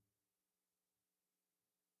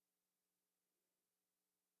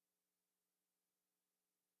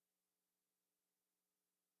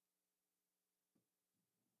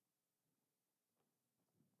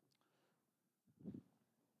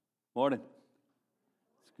Morning.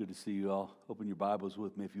 It's good to see you all. Open your Bibles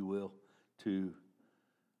with me, if you will, to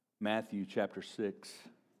Matthew chapter 6.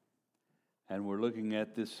 And we're looking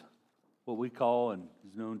at this, what we call and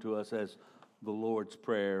is known to us as the Lord's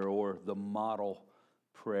Prayer or the model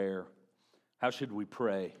prayer. How should we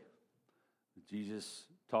pray? Jesus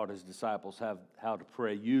taught his disciples how to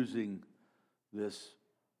pray using this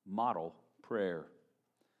model prayer.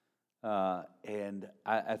 And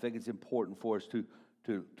I think it's important for us to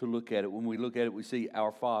look at it. When we look at it, we see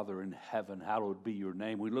our Father in heaven, hallowed be your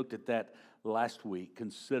name. We looked at that last week,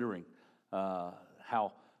 considering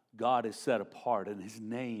how God is set apart and his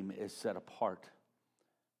name is set apart.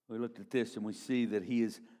 We looked at this and we see that he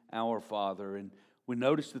is our Father. And we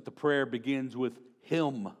noticed that the prayer begins with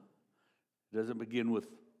him. It doesn't begin with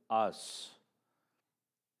us.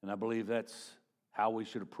 And I believe that's how we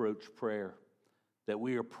should approach prayer. That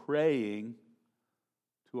we are praying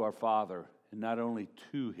to our Father. And not only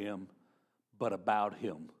to him, but about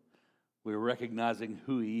him. We're recognizing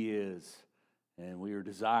who he is, and we are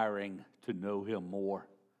desiring to know him more.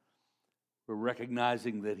 We're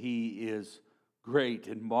recognizing that he is great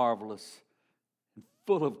and marvelous and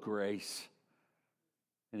full of grace,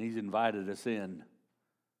 and he's invited us in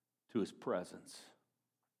to his presence.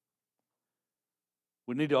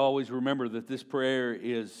 We need to always remember that this prayer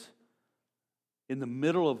is in the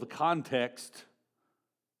middle of the context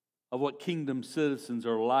of what kingdom citizens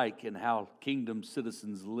are like and how kingdom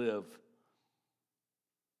citizens live.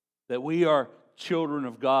 That we are children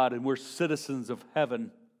of God and we're citizens of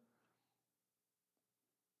heaven.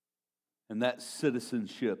 And that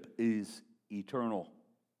citizenship is eternal.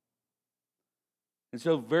 And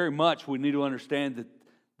so very much we need to understand that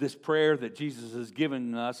this prayer that Jesus is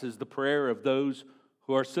giving us is the prayer of those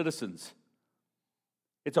who are citizens.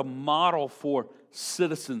 It's a model for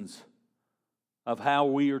citizens of how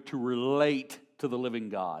we are to relate to the living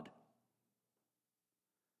God.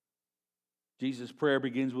 Jesus' prayer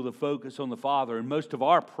begins with a focus on the Father, and most of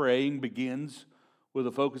our praying begins with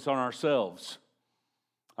a focus on ourselves,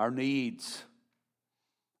 our needs,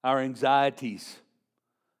 our anxieties,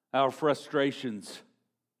 our frustrations.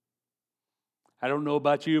 I don't know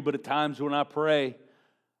about you, but at times when I pray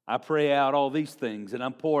out all these things, and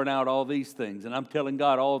I'm pouring out all these things, and I'm telling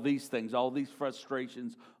God all these things, all these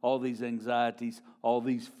frustrations, all these anxieties, all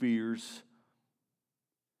these fears.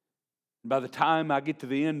 And by the time I get to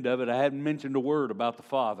the end of it, I hadn't mentioned a word about the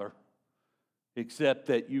Father, except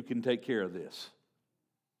that you can take care of this.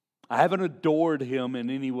 I haven't adored him in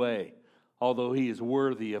any way, although he is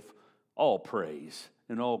worthy of all praise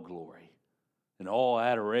and all glory and all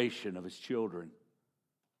adoration of his children.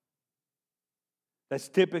 That's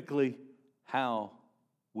typically how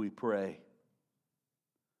we pray.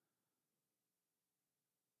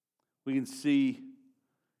 We can see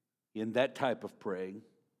in that type of praying,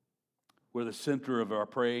 where the center of our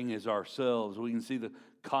praying is ourselves, we can see the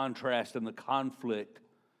contrast and the conflict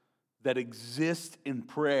that exists in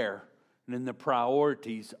prayer and in the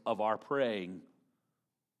priorities of our praying.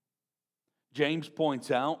 James points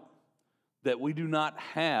out that we do not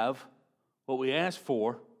have what we ask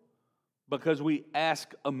for because we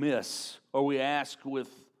ask amiss, or we ask with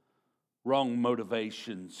wrong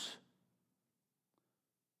motivations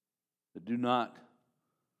that do not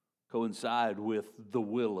coincide with the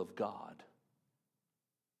will of God.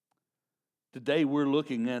 Today we're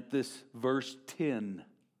looking at this verse 10.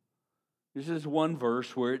 This is one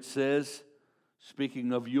verse where it says,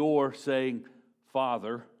 speaking of your, saying,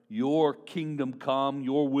 Father, your kingdom come,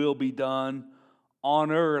 your will be done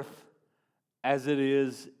on earth as it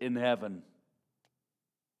is in heaven.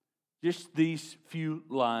 Just these few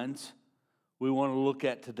lines we want to look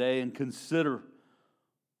at today and consider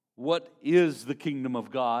what is the kingdom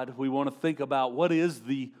of God. We want to think about what is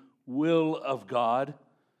the will of God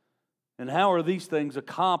and how are these things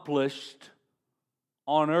accomplished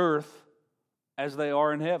on earth as they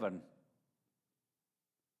are in heaven.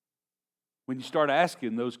 When you start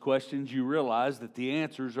asking those questions, you realize that the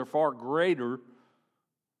answers are far greater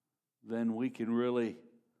than we can really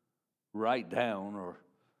write down or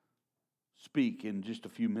speak in just a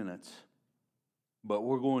few minutes. But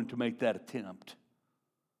we're going to make that attempt.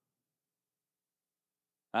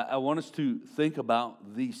 I want us to think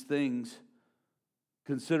about these things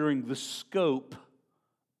considering the scope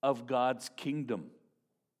of God's kingdom.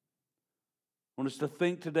 I want us to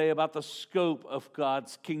think today about the scope of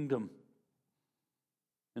God's kingdom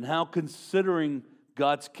and how considering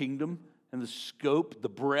God's kingdom and the scope, the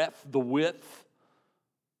breadth, the width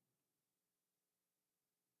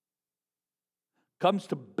comes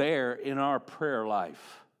to bear in our prayer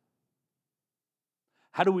life.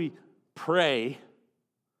 How do we pray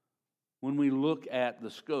when we look at the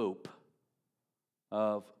scope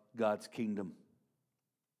of God's kingdom.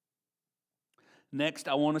 Next,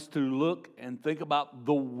 I want us to look and think about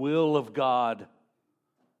the will of God,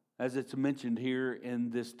 as it's mentioned here in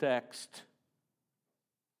this text.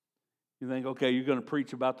 You think, okay, you're going to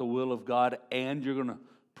preach about the will of God and you're going to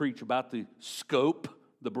preach about the scope,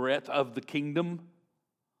 the breadth of the kingdom.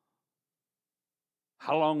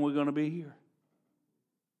 How long are we going to be here?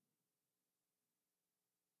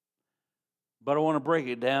 But I want to break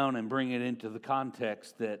it down and bring it into the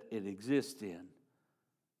context that it exists in.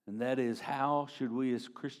 And that is, how should we as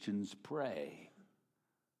Christians pray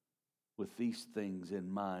with these things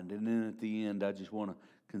in mind? And then at the end, I just want to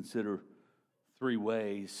consider 3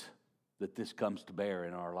 ways that this comes to bear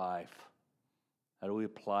in our life. How do we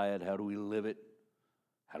apply it? How do we live it?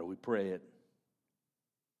 How do we pray it?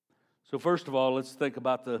 So first of all, let's think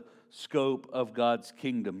about the scope of God's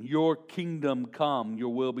kingdom. Your kingdom come,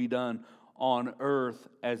 your will be done on earth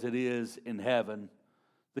as it is in heaven.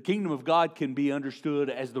 The kingdom of God can be understood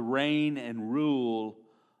as the reign and rule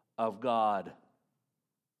of God.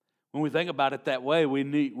 When we think about it that way, we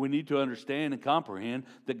need to understand and comprehend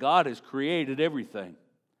that God has created everything.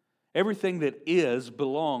 Everything that is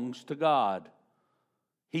belongs to God.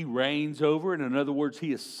 He reigns over it. In other words,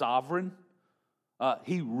 He is sovereign.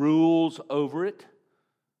 He rules over it.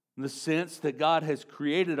 In the sense that God has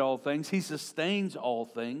created all things, He sustains all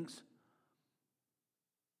things.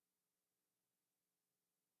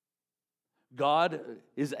 God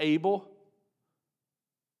is able,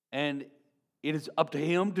 and it is up to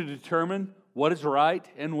Him to determine what is right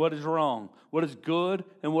and what is wrong, what is good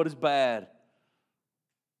and what is bad.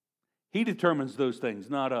 He determines those things,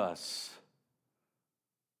 not us.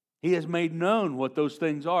 He has made known what those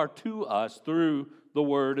things are to us through the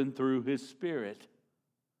Word and through His Spirit.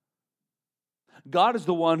 God is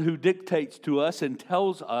the one who dictates to us and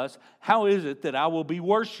tells us, how is it that I will be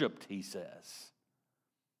worshiped, He says.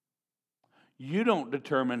 You don't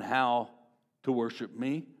determine how to worship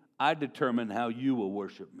me. I determine how you will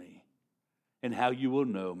worship me, and how you will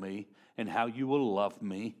know me, and how you will love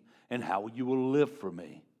me, and how you will live for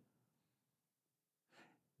me.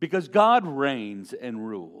 Because God reigns and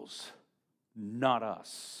rules, not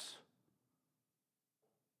us.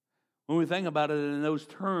 When we think about it in those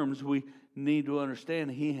terms, we need to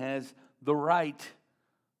understand He has the right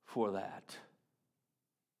for that.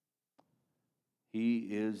 He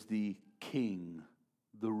is the King,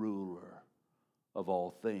 the ruler of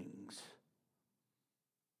all things.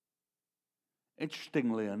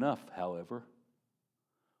 Interestingly enough, however,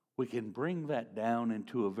 we can bring that down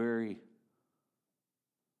into a very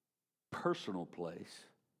personal place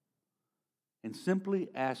and simply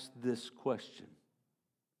ask this question: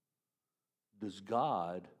 does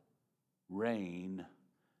God reign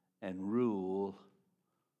and rule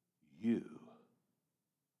you?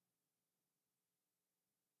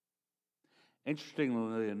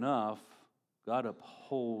 Interestingly enough, God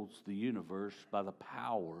upholds the universe by the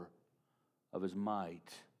power of His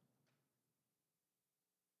might.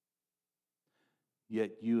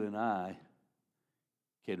 Yet you and I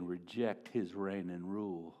can reject His reign and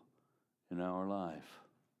rule in our life.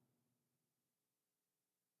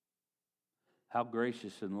 How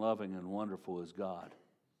gracious and loving and wonderful is God.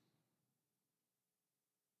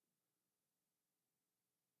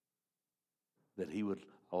 That He would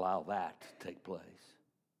allow that to take place.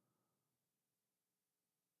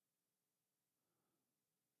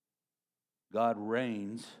 God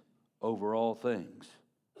reigns over all things.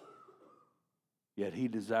 Yet He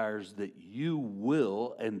desires that you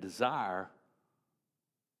will and desire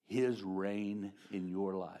His reign in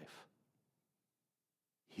your life.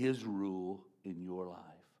 His rule in your life.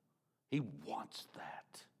 He wants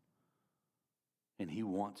that. And He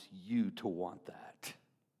wants you to want that.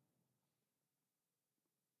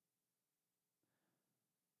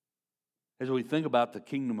 As we think about the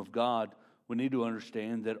kingdom of God, we need to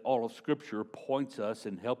understand that all of Scripture points us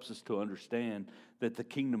and helps us to understand that the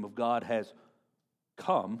kingdom of God has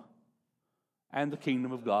come and the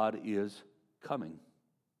kingdom of God is coming.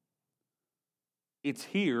 It's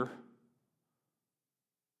here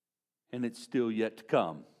and it's still yet to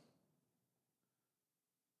come.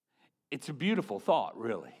 It's a beautiful thought,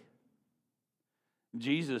 really.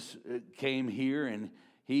 Jesus came here and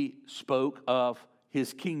He spoke of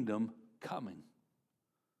His kingdom coming.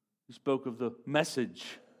 He spoke of the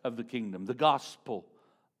message of the kingdom, the gospel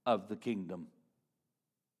of the kingdom.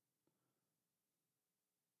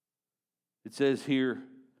 It says here,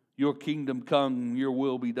 your kingdom come, your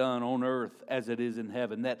will be done on earth as it is in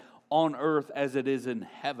heaven. That on earth as it is in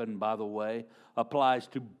heaven, by the way, applies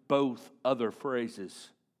to both other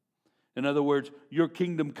phrases. In other words, your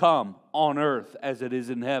kingdom come on earth as it is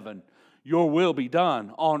in heaven. Your will be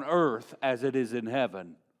done on earth as it is in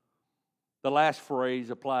heaven. The last phrase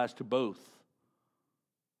applies to both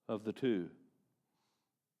of the two.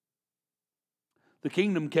 The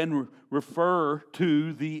kingdom can refer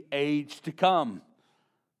to the age to come.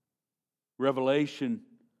 Revelation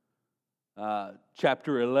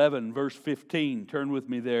chapter 11, verse 15. Turn with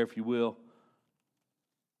me there if you will.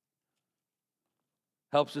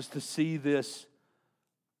 Helps us to see this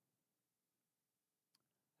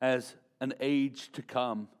as an age to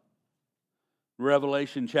come.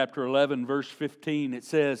 Revelation chapter 11, verse 15, it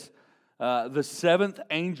says, the seventh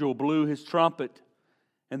angel blew his trumpet,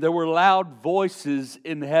 and there were loud voices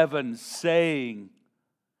in heaven saying,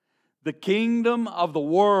 the kingdom of the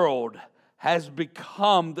world has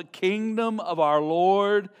become the kingdom of our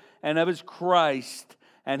Lord and of His Christ,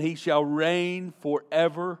 and He shall reign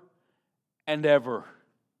forever and ever.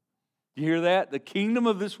 You hear that? The kingdom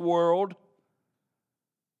of this world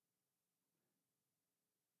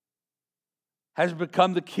has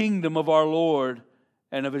become the kingdom of our Lord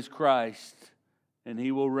and of His Christ, and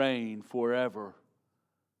He will reign forever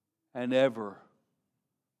and ever.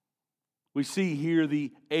 We see here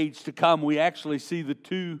the age to come. We actually see the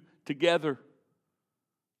two together.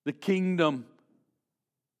 The kingdom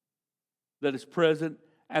that is present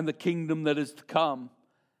and the kingdom that is to come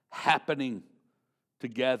happening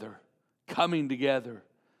together, coming together.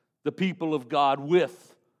 The people of God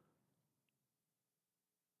with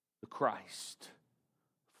the Christ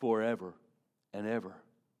forever and ever.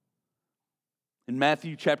 In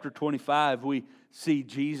Matthew chapter 25, we see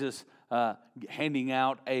Jesus handing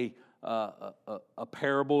out a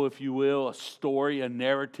parable, if you will, a story, a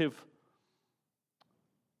narrative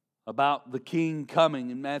about the King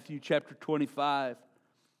coming. In Matthew chapter 25,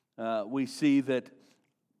 we see that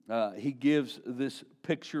He gives this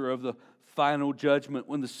picture of the final judgment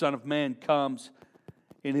when the Son of Man comes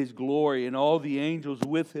in His glory and all the angels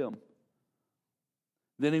with Him.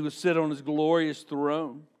 Then He will sit on His glorious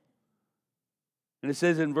throne. And it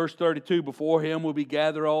says in verse 32, before Him will be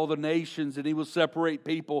gathered all the nations, and He will separate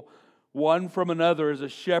people one from another as a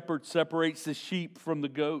shepherd separates the sheep from the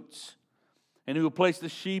goats. And He will place the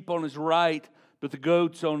sheep on His right, but the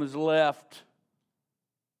goats on His left.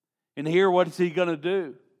 And here, what is He going to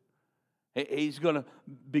do? He's going to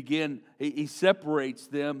begin, He separates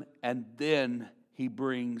them, and then He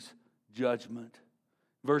brings judgment.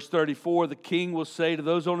 Verse 34, the King will say to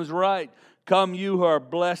those on His right, come, you who are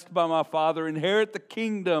blessed by my Father, inherit the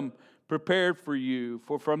kingdom prepared for you.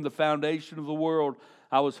 For from the foundation of the world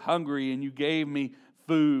I was hungry, and you gave me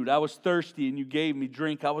food. I was thirsty, and you gave me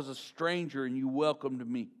drink. I was a stranger, and you welcomed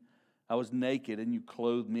me. I was naked, and you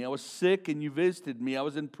clothed me. I was sick, and you visited me. I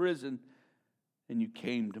was in prison, and you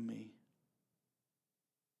came to me.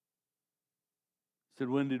 He said,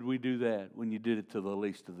 when did we do that? When you did it to the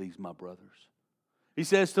least of these, my brothers. He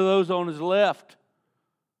says to those on His left,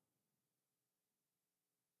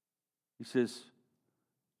 He says,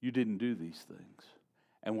 you didn't do these things.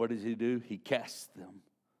 And what does He do? He casts them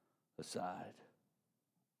aside.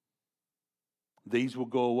 These will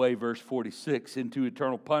go away, verse 46, into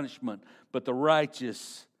eternal punishment, but the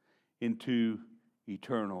righteous into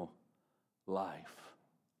eternal life.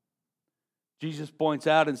 Jesus points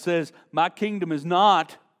out and says, my kingdom is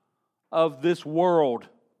not of this world.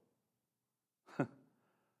 He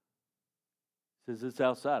says it's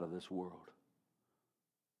outside of this world.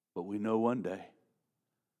 But we know one day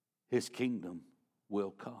His kingdom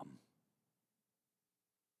will come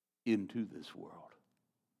into this world.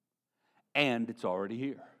 And it's already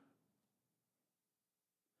here.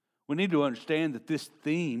 We need to understand that this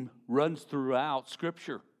theme runs throughout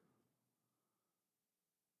Scripture.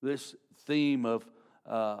 This theme of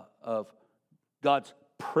God's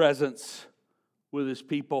presence with His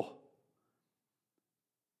people,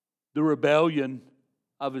 the rebellion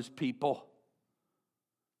of His people,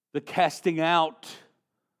 the casting out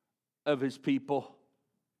of His people,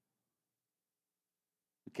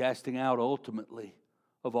 the casting out ultimately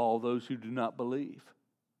of all those who do not believe.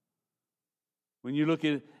 When you look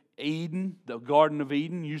at Eden, the Garden of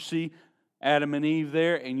Eden, you see Adam and Eve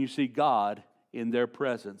there, and you see God in their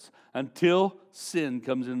presence. Until sin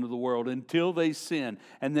comes into the world, until they sin.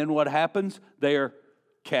 And then what happens? They are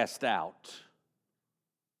cast out.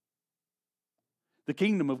 The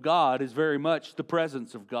kingdom of God is very much the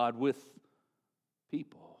presence of God with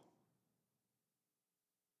people.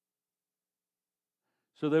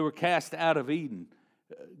 So they were cast out of Eden.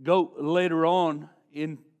 Go later on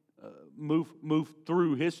in move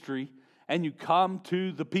through history, and you come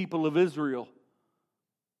to the people of Israel,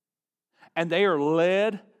 and they are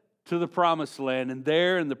led to the promised land. And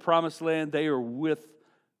there in the promised land, they are with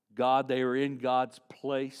God. They are in God's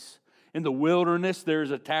place. In the wilderness, there's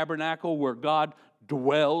a tabernacle where God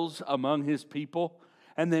dwells among His people.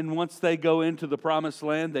 And then once they go into the promised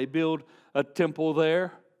land, they build a temple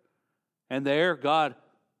there. And there, God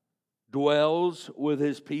dwells with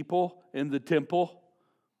His people in the temple.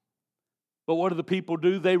 But what do the people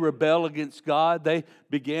do? They rebel against God. They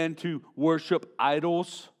began to worship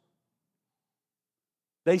idols.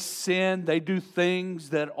 They sin. They do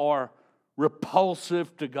things that are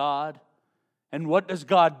repulsive to God. And what does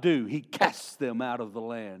God do? He casts them out of the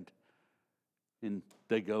land. And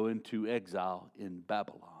they go into exile in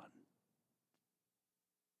Babylon.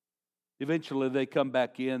 Eventually they come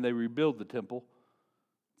back in. They rebuild the temple.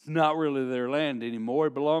 It's not really their land anymore.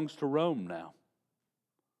 It belongs to Rome now.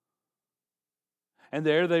 And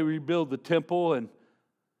there they rebuild the temple and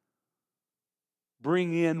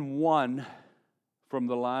bring in one from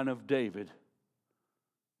the line of David.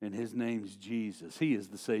 And his name's Jesus. He is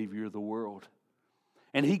the Savior of the world.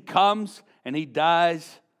 And He comes and He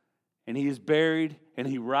dies and He is buried and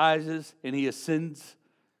He rises and He ascends.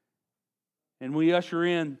 And we usher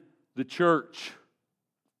in the church.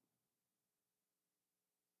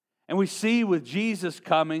 And we see with Jesus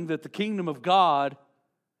coming that the kingdom of God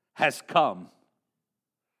has come.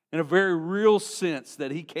 In a very real sense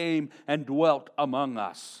that He came and dwelt among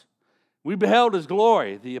us. We beheld His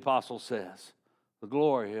glory, the apostle says. The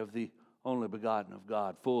glory of the only begotten of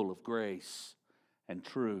God, full of grace and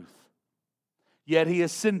truth. Yet He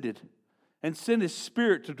ascended and sent His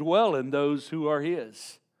Spirit to dwell in those who are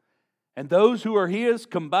His. And those who are His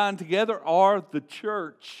combined together are the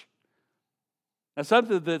church. Now,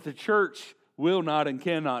 something that the church will not and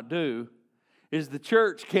cannot do is the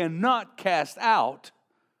church cannot cast out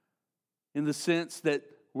in the sense that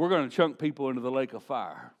we're going to chunk people into the lake of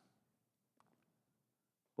fire.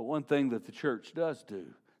 But one thing that the church does do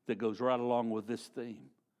that goes right along with this theme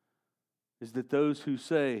is that those who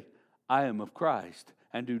say, I am of Christ,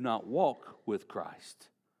 and do not walk with Christ,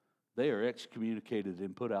 they are excommunicated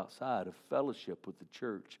and put outside of fellowship with the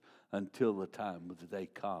church until the time that they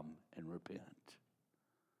come and repent.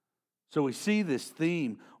 So we see this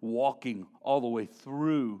theme walking all the way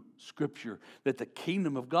through Scripture, that the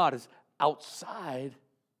kingdom of God is outside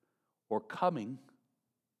or coming,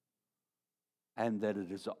 and that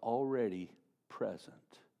it is already present.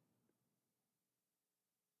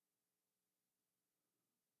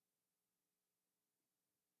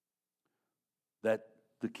 That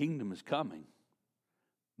the kingdom is coming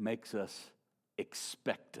makes us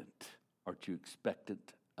expectant. Aren't you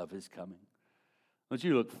expectant of His coming? Don't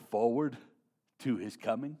you look forward to His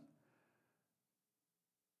coming?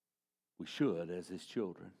 We should as His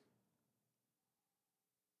children.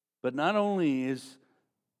 But not only is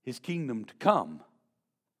His kingdom to come,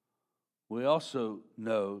 we also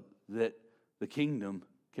know that the kingdom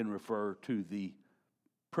can refer to the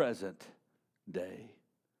present day.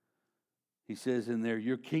 He says in there,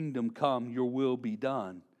 your kingdom come, your will be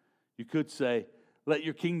done. You could say, let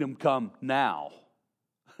your kingdom come now.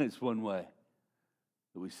 It's one way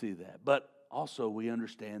that we see that. But also we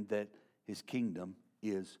understand that His kingdom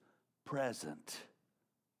is present.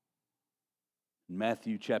 In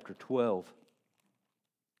Matthew chapter 12,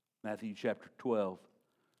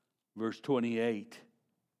 verse 28,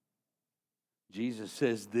 Jesus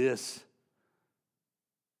says this.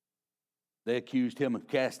 They accused Him of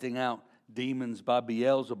casting out demons by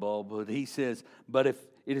Beelzebul, but He says, but if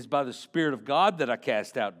it is by the Spirit of God that I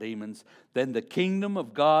cast out demons, then the kingdom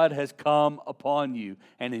of God has come upon you.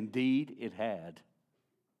 And indeed it had.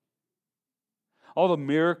 All the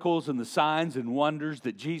miracles and the signs and wonders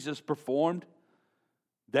that Jesus performed,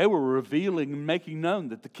 they were revealing and making known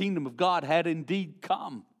that the kingdom of God had indeed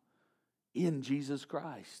come in Jesus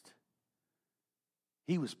Christ.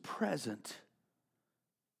 He was present.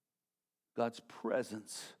 God's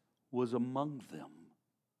presence was among them.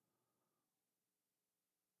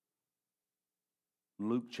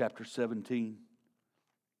 Luke chapter 17.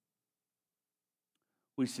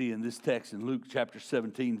 We see in this text in Luke chapter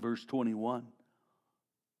 17, verse 21.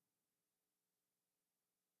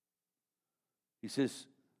 He says,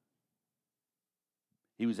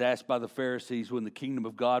 he was asked by the Pharisees when the kingdom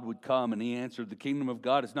of God would come, and He answered, the kingdom of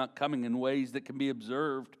God is not coming in ways that can be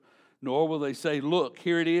observed, nor will they say, look,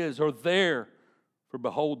 here it is, or there. For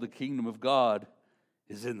behold, the kingdom of God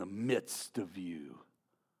is in the midst of you.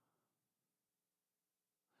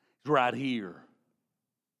 It's right here.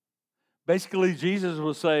 Basically, Jesus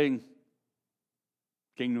was saying,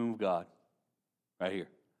 kingdom of God, right here.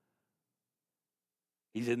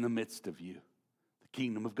 He's in the midst of you. The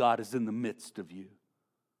kingdom of God is in the midst of you.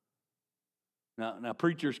 Now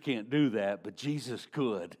preachers can't do that, but Jesus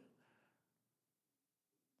could.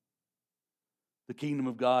 The kingdom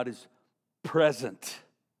of God is present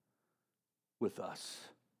with us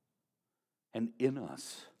and in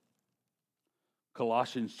us.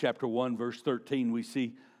 Colossians chapter 1, verse 13, we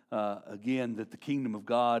see again that the kingdom of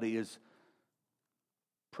God is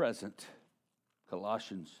present.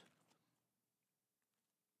 Colossians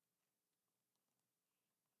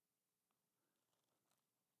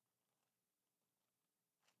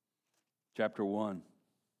chapter 1.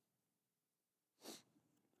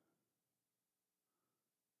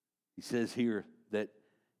 He says here that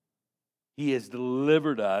He has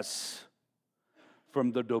delivered us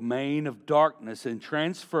from the domain of darkness and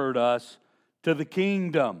transferred us to the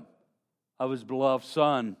kingdom of His beloved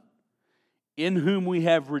Son, in whom we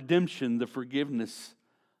have redemption, the forgiveness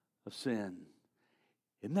of sin.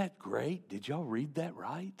 Isn't that great? Did y'all read that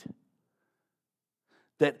right?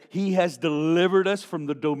 That He has delivered us from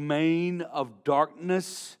the domain of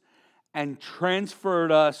darkness and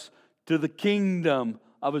transferred us to the kingdom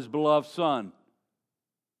of His beloved Son.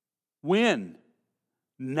 When?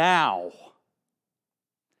 Now.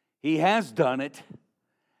 He has done it.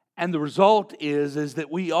 And the result is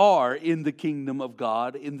that we are in the kingdom of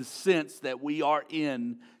God in the sense that we are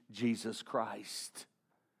in Jesus Christ.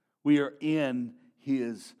 We are in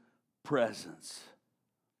His presence.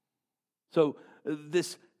 So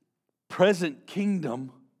this present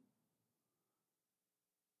kingdom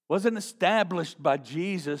wasn't established by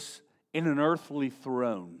Jesus in an earthly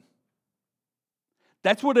throne.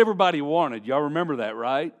 That's what everybody wanted. Y'all remember that,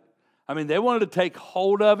 right? I mean, they wanted to take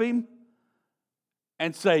hold of Him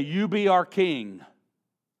and say, "You be our king."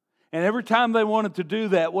 And every time they wanted to do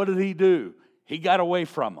that, what did He do? He got away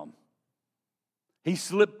from them. He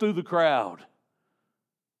slipped through the crowd.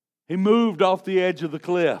 He moved off the edge of the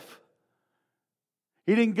cliff.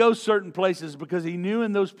 He didn't go certain places because He knew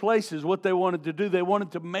in those places what they wanted to do. They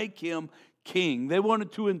wanted to make Him king. They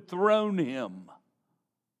wanted to enthrone Him.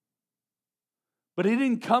 But He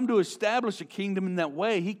didn't come to establish a kingdom in that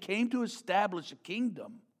way. He came to establish a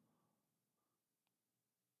kingdom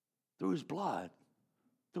through His blood,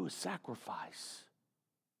 through His sacrifice.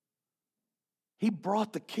 He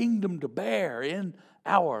brought the kingdom to bear in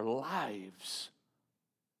our lives.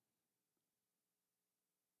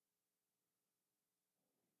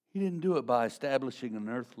 He didn't do it by establishing an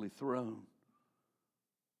earthly throne,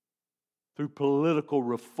 through political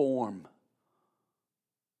reform.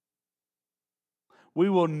 We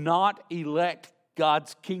will not elect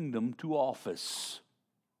God's kingdom to office.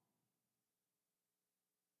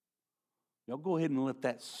 Y'all go ahead and let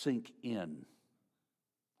that sink in.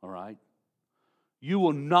 All right? You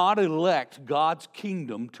will not elect God's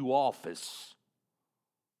kingdom to office.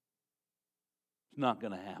 It's not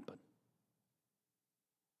going to happen.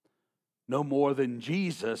 No more than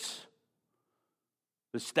Jesus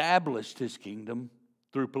established His kingdom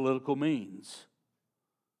through political means.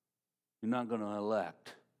 You're not going to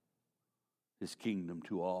elect His kingdom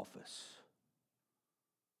to office.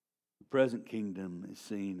 The present kingdom is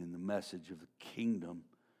seen in the message of the kingdom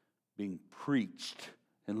being preached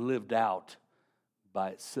and lived out by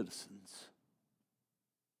its citizens.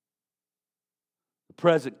 The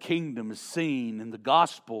present kingdom is seen in the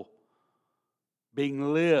gospel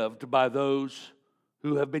being lived by those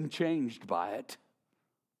who have been changed by it.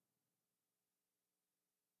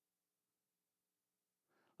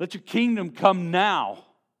 Let your kingdom come now.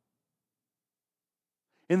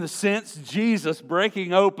 In the sense, Jesus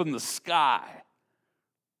breaking open the sky.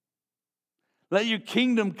 Let your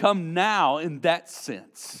kingdom come now in that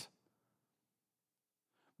sense.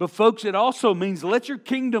 But folks, it also means let your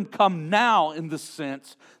kingdom come now in the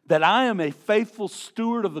sense that I am a faithful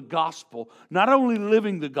steward of the gospel, not only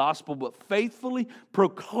living the gospel, but faithfully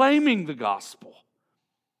proclaiming the gospel.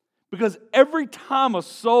 Because every time a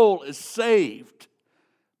soul is saved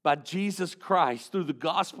by Jesus Christ, through the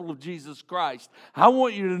gospel of Jesus Christ, I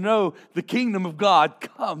want you to know the kingdom of God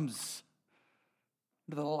comes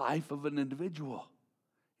into the life of an individual.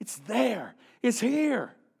 It's there. It's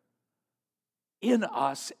here. In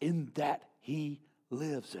us, in that He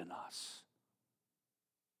lives in us.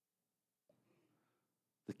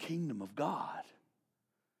 The kingdom of God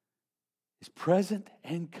is present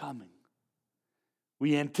and coming.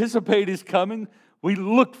 We anticipate His coming. We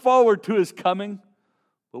look forward to His coming.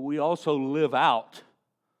 But we also live out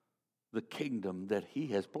the kingdom that He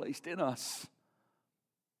has placed in us.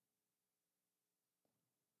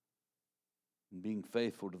 And being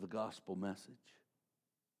faithful to the gospel message.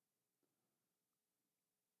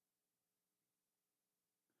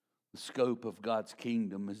 The scope of God's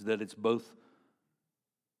kingdom is that it's both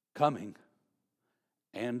coming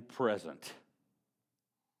and present.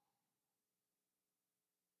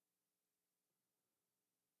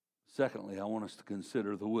 Secondly, I want us to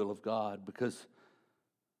consider the will of God, because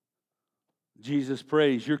Jesus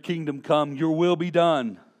prays, your kingdom come, your will be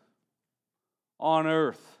done on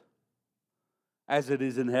earth as it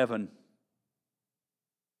is in heaven.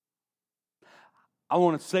 I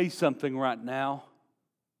want to say something right now,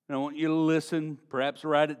 and I want you to listen, perhaps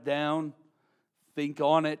write it down, think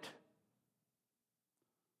on it.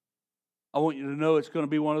 I want you to know it's going to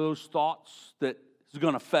be one of those thoughts that is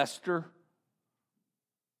going to fester.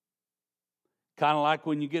 Kind of like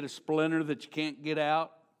when you get a splinter that you can't get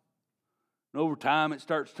out. And over time it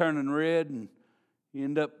starts turning red and you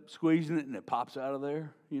end up squeezing it and it pops out of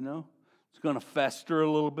there, you know. It's going to fester a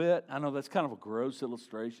little bit. I know that's kind of a gross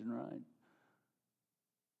illustration, right?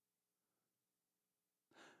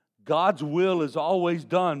 God's will is always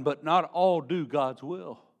done, but not all do God's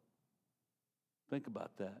will. Think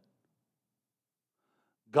about that.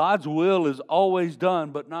 God's will is always done,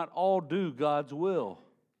 but not all do God's will.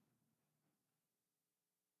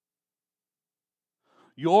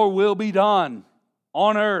 Your will be done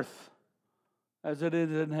on earth as it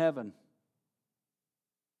is in heaven.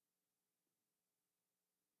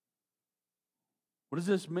 What does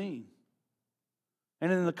this mean?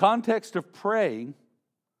 And in the context of praying,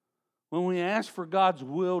 when we ask for God's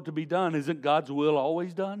will to be done, isn't God's will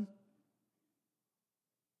always done?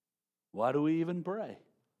 Why do we even pray?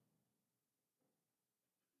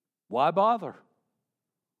 Why bother?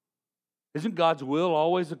 Isn't God's will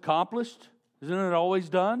always accomplished? Isn't it always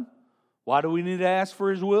done? Why do we need to ask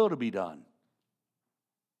for His will to be done?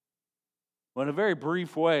 Well, in a very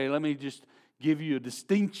brief way, let me just give you a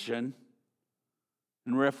distinction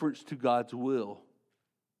in reference to God's will.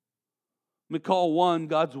 Let me call one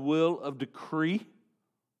God's will of decree.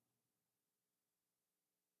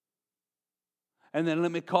 And then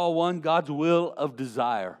let me call one God's will of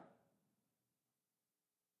desire.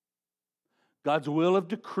 God's will of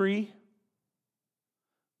decree,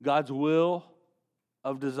 God's will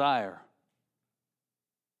of desire.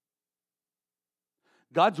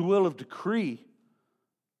 God's will of decree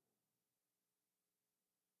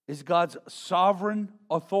is God's sovereign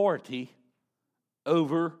authority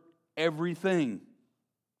over everything.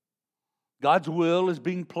 God's will is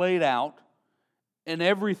being played out in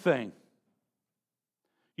everything.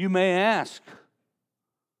 You may ask,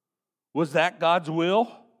 was that God's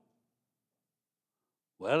will?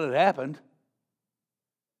 Well, it happened.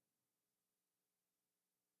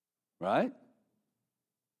 Right?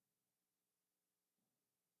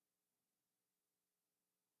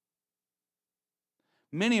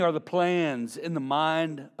 Many are the plans in the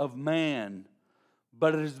mind of man,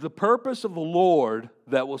 but it is the purpose of the Lord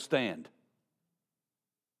that will stand.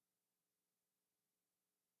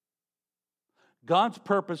 God's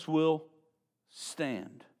purpose will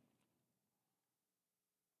stand.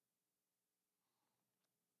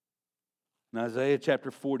 In Isaiah chapter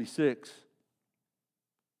 46,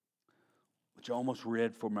 which I almost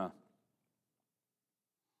read for my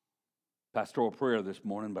pastoral prayer this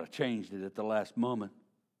morning, but I changed it at the last moment.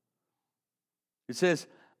 It says,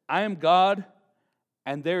 I am God,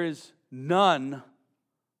 and there is none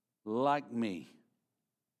like me,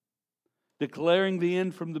 declaring the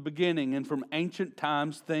end from the beginning, and from ancient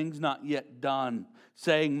times things not yet done,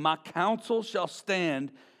 saying, my counsel shall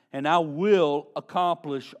stand, and I will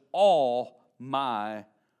accomplish all my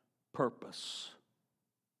purpose.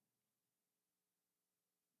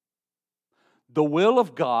 The will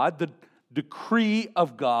of God, the decree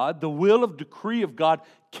of God, the will of decree of God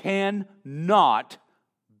cannot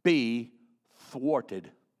be thwarted.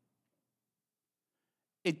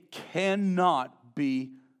 It cannot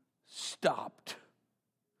be stopped.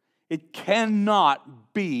 It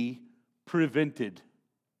cannot be prevented.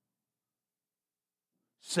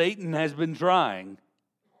 Satan has been trying.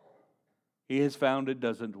 He has found it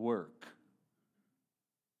doesn't work.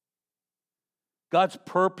 God's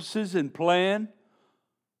purposes and plan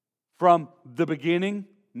from the beginning,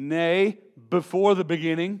 nay, before the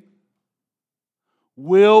beginning,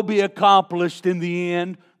 will be accomplished in the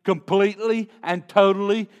end completely and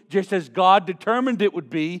totally, just as God determined it would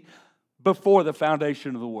be before the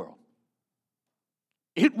foundation of the world.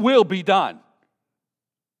 It will be done.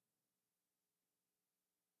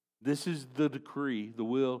 This is the decree, the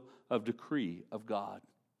will of decree of God.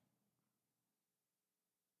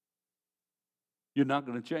 You're not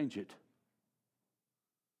going to change it.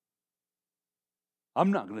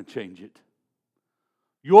 I'm not going to change it.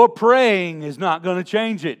 Your praying is not going to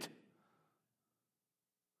change it.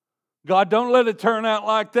 God, don't let it turn out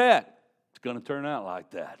like that. It's going to turn out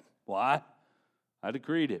like that. Why? I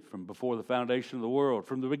decreed it from before the foundation of the world.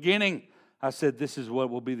 From the beginning, I said this is what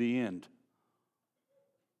will be the end.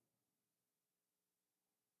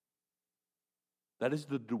 That is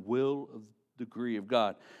the will of the decree of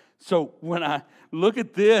God. So when I look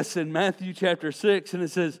at this in Matthew chapter 6, and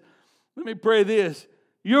it says, let me pray this,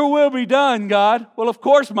 your will be done, God. Well, of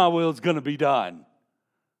course my will is going to be done.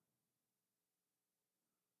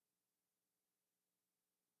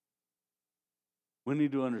 We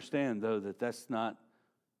need to understand, though, that that's not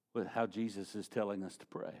how Jesus is telling us to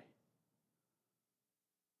pray.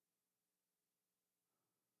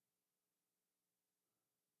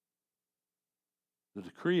 The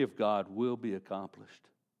decree of God will be accomplished.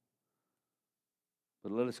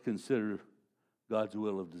 But let us consider God's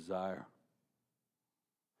will of desire.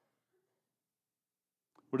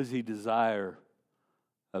 What does He desire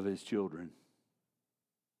of His children?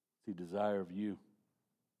 Does He desire of you?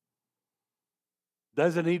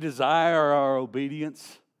 Doesn't He desire our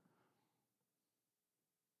obedience?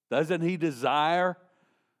 Doesn't He desire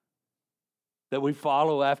that we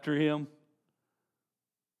follow after Him?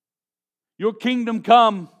 Your kingdom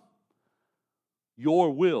come, your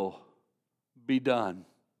will be done.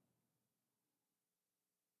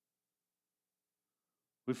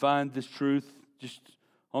 We find this truth just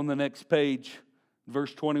on the next page,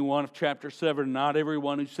 verse 21 of chapter 7. Not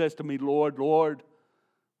everyone who says to me, Lord, Lord,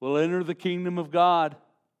 will enter the kingdom of God.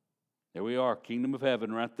 There we are, kingdom of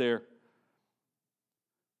heaven right there.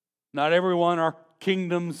 Not everyone are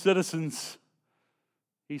kingdom citizens,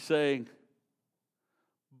 He's saying,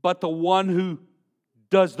 but the one who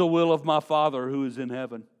does the will of my Father who is in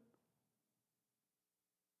heaven.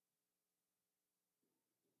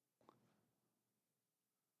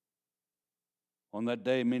 On that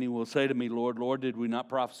day, many will say to me, Lord, Lord, did we not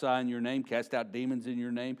prophesy in your name, cast out demons in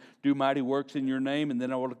your name, do mighty works in your name? And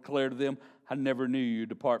then I will declare to them, I never knew you.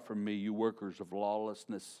 Depart from me, you workers of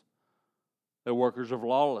lawlessness. They're workers of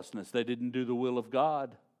lawlessness. They didn't do the will of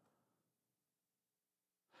God.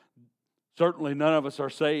 Certainly none of us are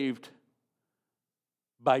saved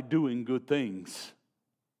by doing good things.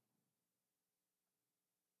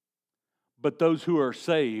 But those who are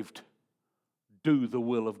saved do the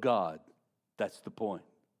will of God. That's the point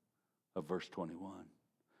of verse 21.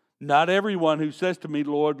 Not everyone who says to me,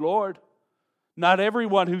 Lord, Lord, not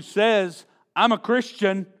everyone who says, I'm a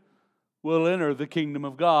Christian, will enter the kingdom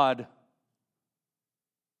of God.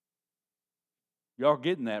 Y'all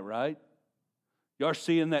getting that, right? Y'all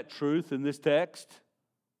seeing that truth in this text?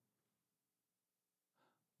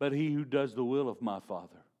 But he who does the will of my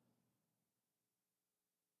Father.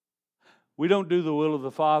 We don't do the will of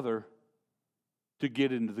the Father to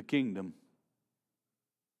get into the kingdom.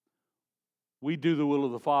 We do the will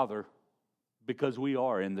of the Father because we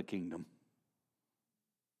are in the kingdom.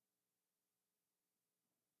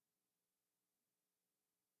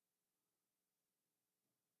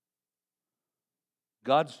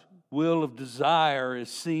 God's will of desire is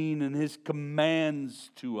seen in His commands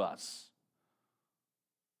to us.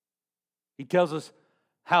 He tells us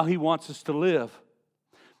how He wants us to live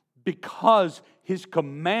because His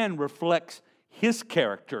command reflects His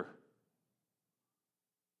character,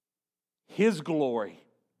 His glory,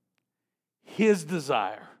 His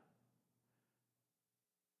desire.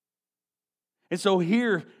 And so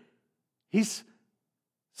here He's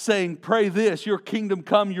saying, pray this, your kingdom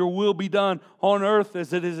come, your will be done on earth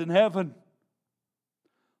as it is in heaven.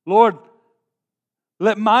 Lord,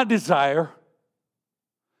 let my desire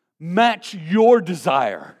match your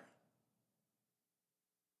desire.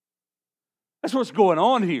 That's what's going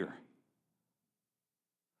on here.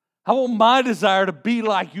 I want my desire to be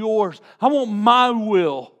like yours. I want my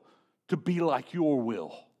will to be like your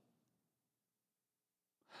will.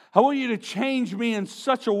 I want you to change me in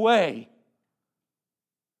such a way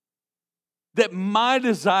that my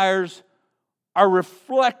desires are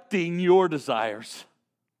reflecting your desires.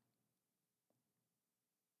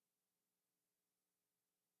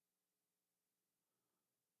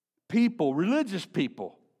 People, religious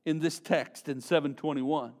people in this text in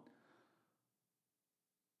 7:21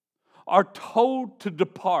 are told to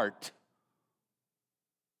depart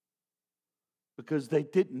because they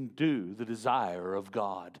didn't do the desire of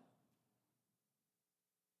God.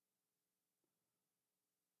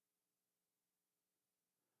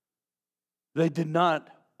 They did not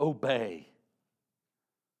obey.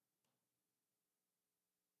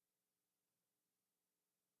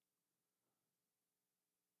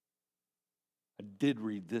 I did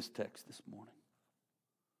read this text this morning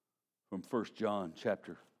from 1 John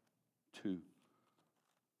chapter 2.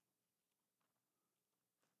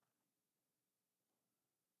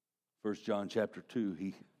 1 John chapter 2,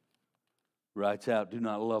 he writes out, do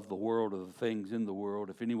not love the world or the things in the world.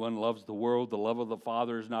 If anyone loves the world, the love of the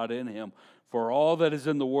Father is not in him. For all that is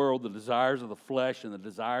in the world, the desires of the flesh and the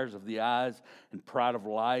desires of the eyes and pride of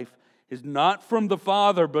life, is not from the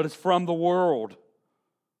Father, but is from the world.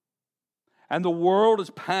 And the world is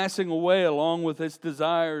passing away along with its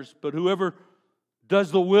desires, but whoever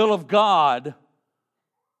does the will of God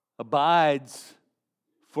abides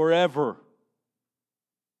forever.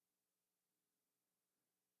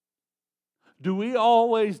 Do we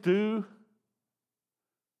always do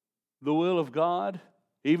the will of God,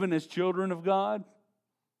 even as children of God?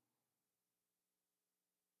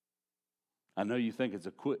 I know you think it's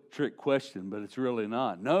a quick trick question, but it's really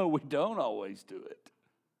not. No, we don't always do it.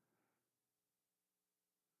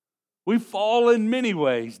 We fall in many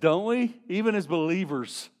ways, don't we? Even as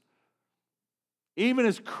believers, even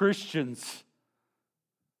as Christians.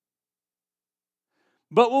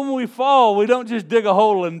 But when we fall, we don't just dig a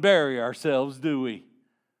hole and bury ourselves, do we?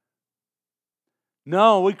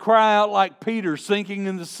 No, we cry out like Peter sinking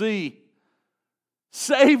in the sea.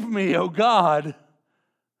 Save me, O God.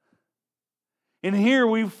 And here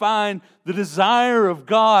we find the desire of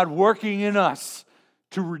God working in us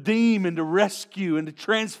to redeem and to rescue and to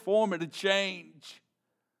transform and to change.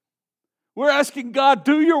 We're asking God,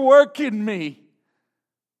 do your work in me.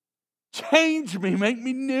 Change me, make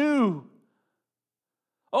me new.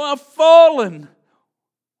 Oh, I've fallen.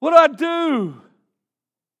 What do I do?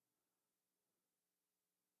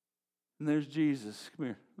 And there's Jesus. Come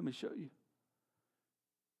here, let me show you.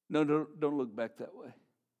 No, don't look back that way.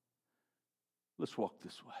 Let's walk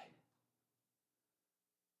this way.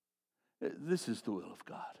 This is the will of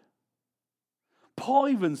God. Paul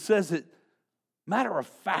even says it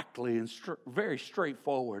matter-of-factly and very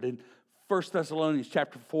straightforward in 1 Thessalonians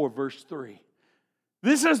chapter 4, verse 3.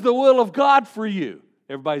 This is the will of God for you.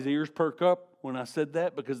 Everybody's ears perk up when I said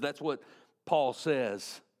that because that's what Paul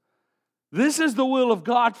says. This is the will of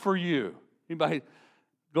God for you. Anybody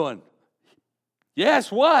going,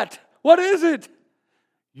 yes, what? What is it?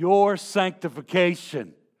 Your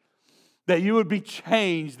sanctification. That you would be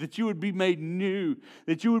changed, that you would be made new,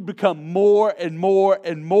 that you would become more and more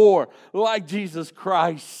and more like Jesus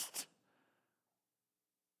Christ.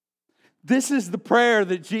 This is the prayer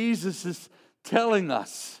that Jesus is telling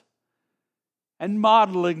us and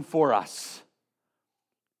modeling for us.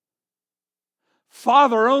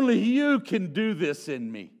 Father, only you can do this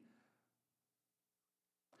in me.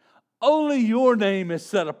 Only your name is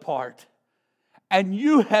set apart, and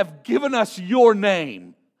you have given us your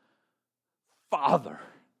name. Father,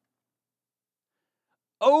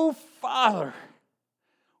 oh Father,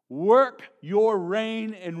 work your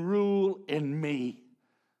reign and rule in me.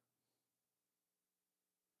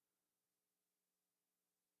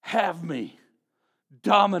 Have me,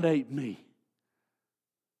 dominate me.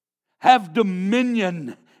 Have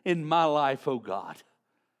dominion in my life, oh God.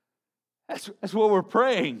 That's what we're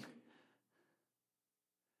praying.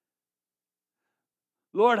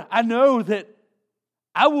 Lord, I know that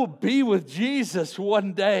I will be with Jesus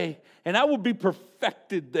one day, and I will be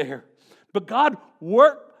perfected there. But God,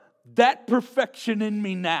 work that perfection in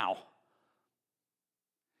me now.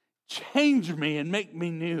 Change me and make me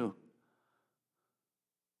new.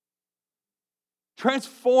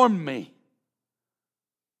 Transform me.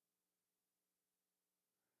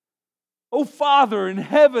 Oh, Father in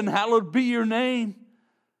heaven, hallowed be your name.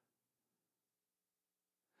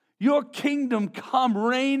 Your kingdom come,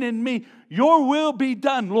 reign in me. Your will be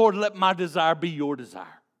done. Lord, let my desire be your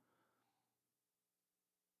desire.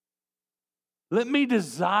 Let me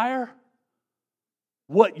desire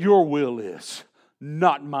what your will is,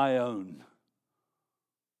 not my own.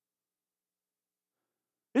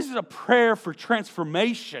 This is a prayer for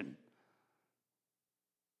transformation.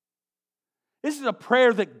 This is a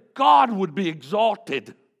prayer that God would be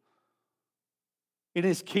exalted in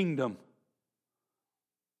His kingdom.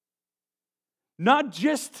 Not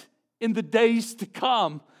just in the days to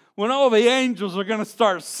come when all the angels are going to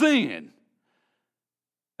start singing.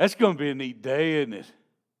 That's going to be a neat day, isn't it?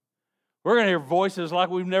 We're going to hear voices like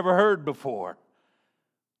we've never heard before.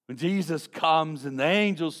 When Jesus comes and the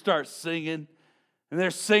angels start singing, and they're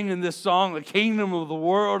singing this song, the kingdom of the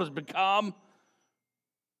world has become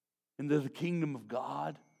into the kingdom of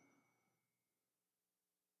God.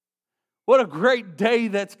 What a great day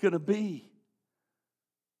that's going to be.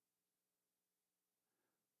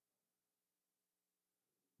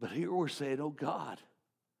 But here we're saying, oh God,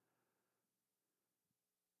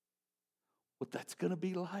 what that's going to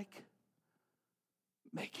be like,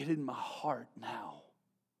 make it in my heart now.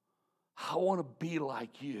 I want to be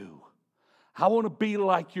like you. I want to be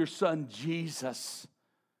like your son Jesus.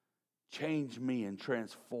 Change me and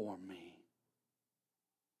transform me.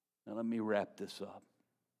 Now let me wrap this up.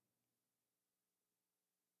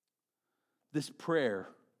 This prayer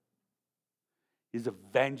is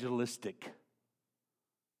evangelistic.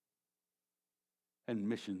 and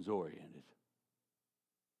missions oriented.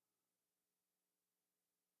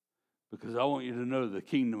 Because I want you to know the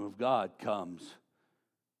kingdom of God comes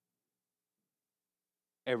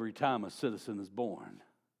every time a citizen is born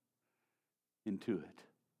into it.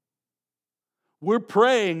 We're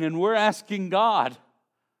praying and we're asking God,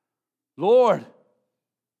 Lord,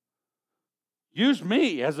 use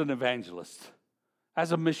me as an evangelist,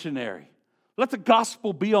 as a missionary. Let the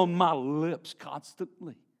gospel be on my lips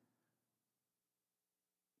constantly.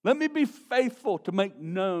 Let me be faithful to make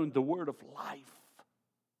known the word of life.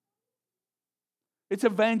 It's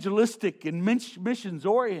evangelistic and missions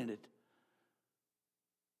oriented.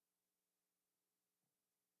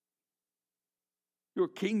 Your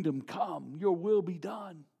kingdom come, your will be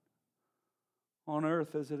done on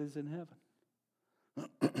earth as it is in heaven.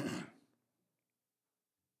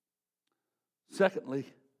 Secondly,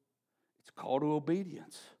 it's a call to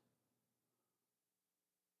obedience.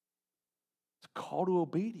 It's a call to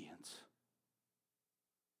obedience.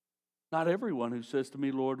 Not everyone who says to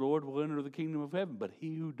me, Lord, Lord, will enter the kingdom of heaven, but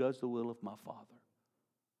he who does the will of my Father.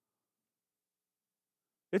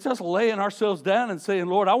 It's us laying ourselves down and saying,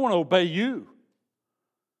 Lord, I want to obey you.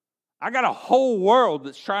 I got a whole world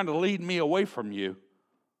that's trying to lead me away from you.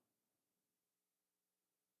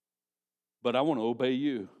 But I want to obey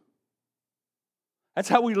you. That's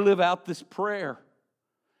how we live out this prayer.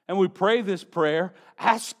 And we pray this prayer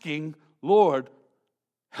asking, Lord,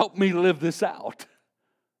 help me live this out.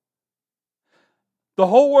 The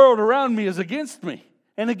whole world around me is against me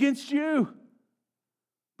and against you.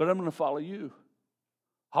 But I'm going to follow you.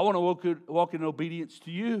 I want to walk in obedience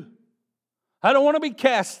to you. I don't want to be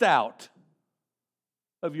cast out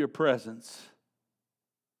of your presence.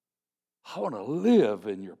 I want to live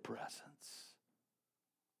in your presence.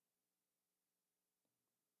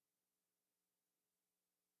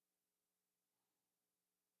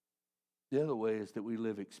 The other way is that we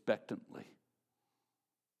live expectantly.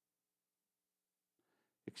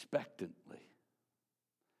 Expectantly.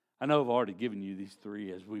 I know I've already given you these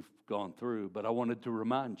three as we've gone through, but I wanted to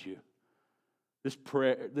remind you. This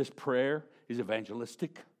prayer is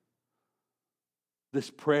evangelistic. This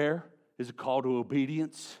prayer is a call to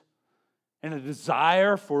obedience and a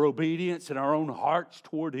desire for obedience in our own hearts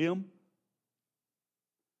toward Him.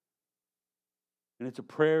 And it's a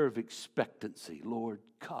prayer of expectancy. Lord,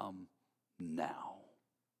 come now.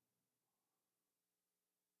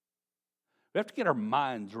 We have to get our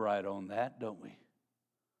minds right on that, don't we?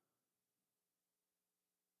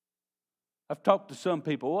 I've talked to some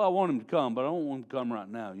people, well, I want him to come, but I don't want him to come right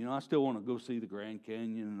now. You know, I still want to go see the Grand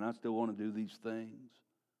Canyon, and I still want to do these things.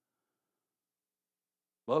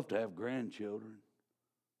 Love to have grandchildren.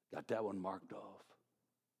 Got that one marked off.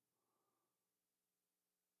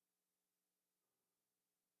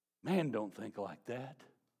 Man, don't think like that.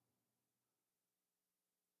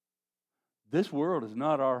 This world is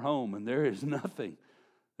not our home, and there is nothing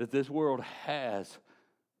that this world has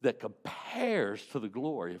that compares to the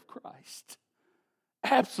glory of Christ.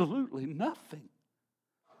 Absolutely nothing.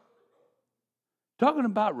 Talking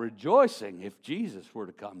about rejoicing if Jesus were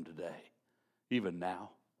to come today, even now.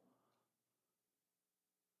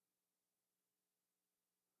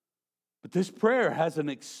 But this prayer has an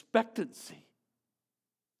expectancy.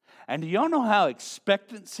 And do y'all know how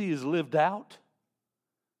expectancy is lived out?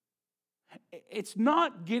 It's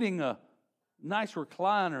not getting a nice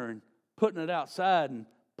recliner and putting it outside and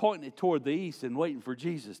pointing it toward the east and waiting for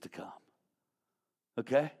Jesus to come.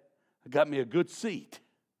 Okay? I got me a good seat.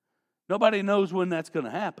 Nobody knows when that's going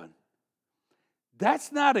to happen.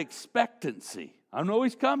 That's not expectancy. I know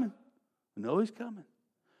He's coming. I know He's coming.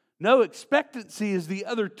 No, expectancy is the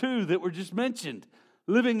other two that were just mentioned.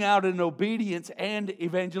 Living out in obedience and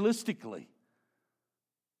evangelistically.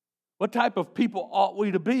 What type of people ought we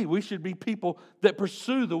to be? We should be people that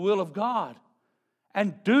pursue the will of God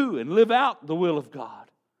and do and live out the will of God.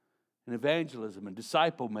 And evangelism and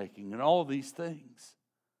disciple making and all these things.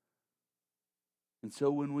 And so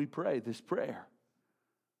when we pray this prayer,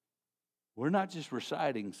 we're not just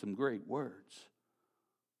reciting some great words.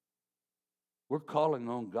 We're calling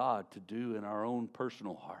on God to do in our own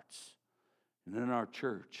personal hearts and in our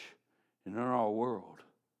church and in our world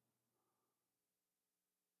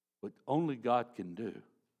what only God can do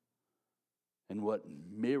and what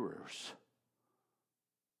mirrors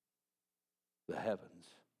the heavens.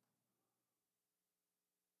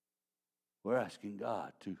 We're asking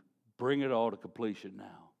God to bring it all to completion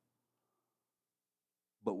now.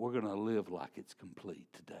 But we're going to live like it's complete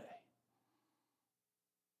today.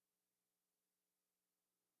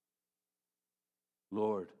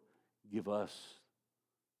 Lord, give us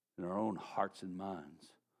in our own hearts and minds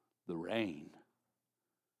the reign,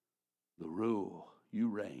 the rule, you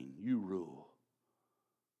reign, you rule,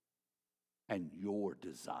 and your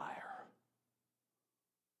desire.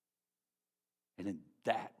 And in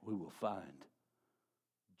that we will find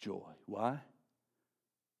joy. Why?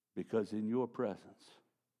 Because in your presence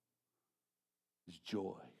is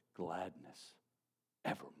joy, gladness,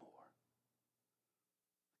 evermore.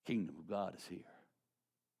 The kingdom of God is here.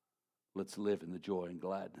 Let's live in the joy and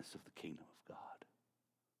gladness of the kingdom of God.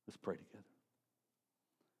 Let's pray together.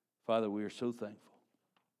 Father, we are so thankful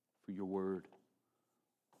for your word,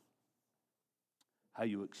 how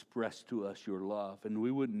you express to us your love, and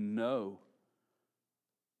we wouldn't know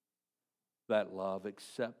that love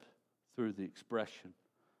except through the expression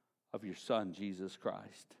of your Son, Jesus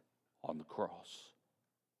Christ, on the cross.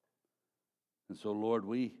 And so, Lord,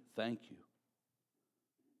 we thank you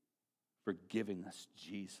for giving us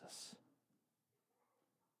Jesus.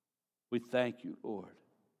 We thank you, Lord,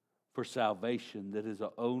 for salvation that is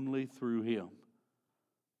only through him,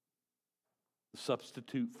 the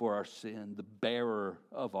substitute for our sin, the bearer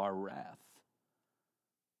of our wrath,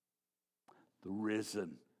 the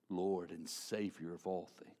risen Lord and Savior of all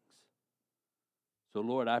things. So,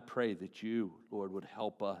 Lord, I pray that you, Lord, would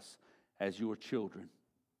help us as your children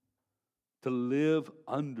to live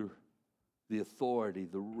under the authority,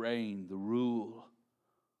 the reign, the rule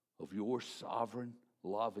of your sovereign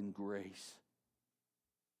love and grace.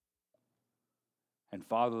 And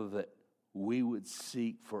Father, that we would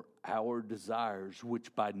seek for our desires,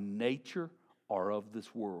 which by nature are of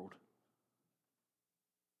this world.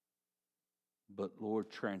 But Lord,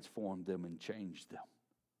 transform them and change them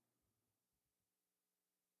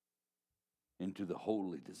into the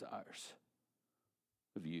holy desires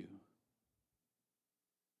of you.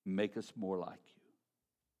 Make us more like you.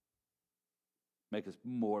 Make us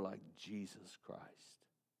more like Jesus Christ.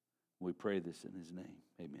 We pray this in his name.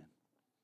 Amen.